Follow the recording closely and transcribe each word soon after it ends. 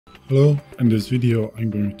Hello, in this video I'm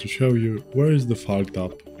going to show you where is the File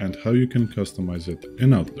tab and how you can customize it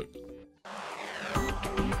in Outlook.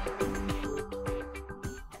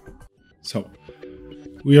 So,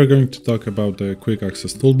 we are going to talk about the Quick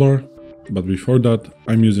Access toolbar, but before that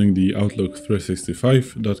I'm using the Outlook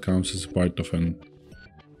 365 that comes as part of an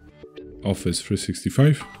Office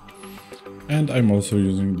 365, and I'm also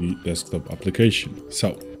using the desktop application.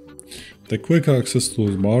 So, the Quick Access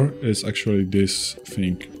toolbar is actually this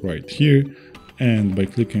thing right here, and by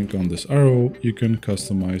clicking on this arrow you can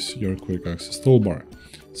customize your Quick Access toolbar.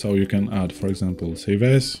 So you can add, for example, save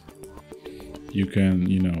as, you can,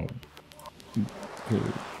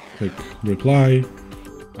 click reply,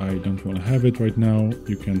 I don't want to have it right now,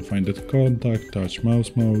 you can find it contact, touch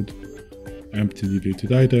mouse mode, empty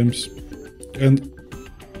deleted items, and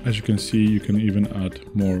as you can see you can even add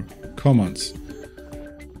more commands.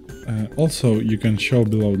 Also, you can show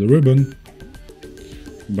below the ribbon,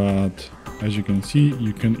 but as you can see,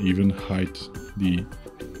 you can even hide the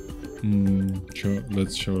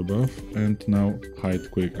let's show above, and now hide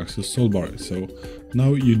Quick Access toolbar. So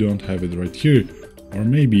now you don't have it right here, or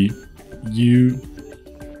maybe you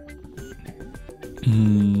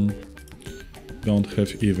don't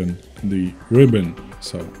have even the ribbon.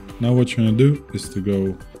 So now what you want to do is to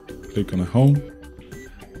go click on a home.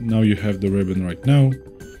 Now you have the ribbon right now.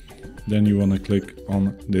 Then you want to click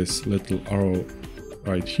on this little arrow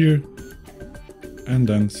right here and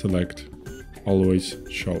then select always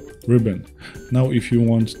show ribbon. Now if you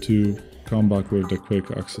want to come back with the Quick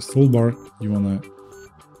Access toolbar, you want to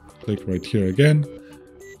click right here again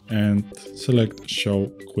and select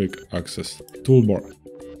show Quick Access toolbar.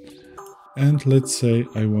 And let's say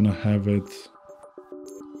I want to have it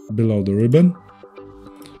below the ribbon,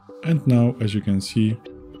 and now as you can see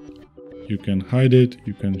you can hide it,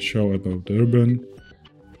 you can show above the ribbon,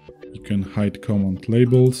 you can hide command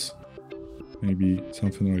labels, maybe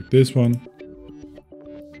something like this one,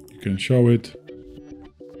 you can show it.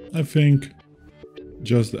 I think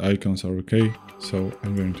just the icons are okay, so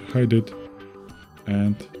I'm going to hide it,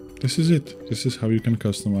 and this is it. This is how you can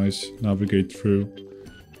customize, navigate through,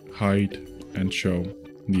 hide and show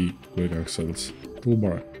the Quick Access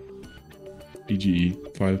toolbar, e.g.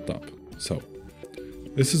 File tab. So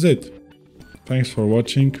this is it. Thanks for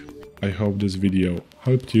watching. I hope this video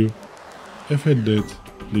helped you. If it did,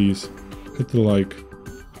 please hit the like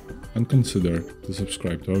and consider to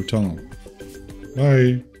subscribe to our channel.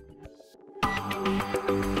 Bye!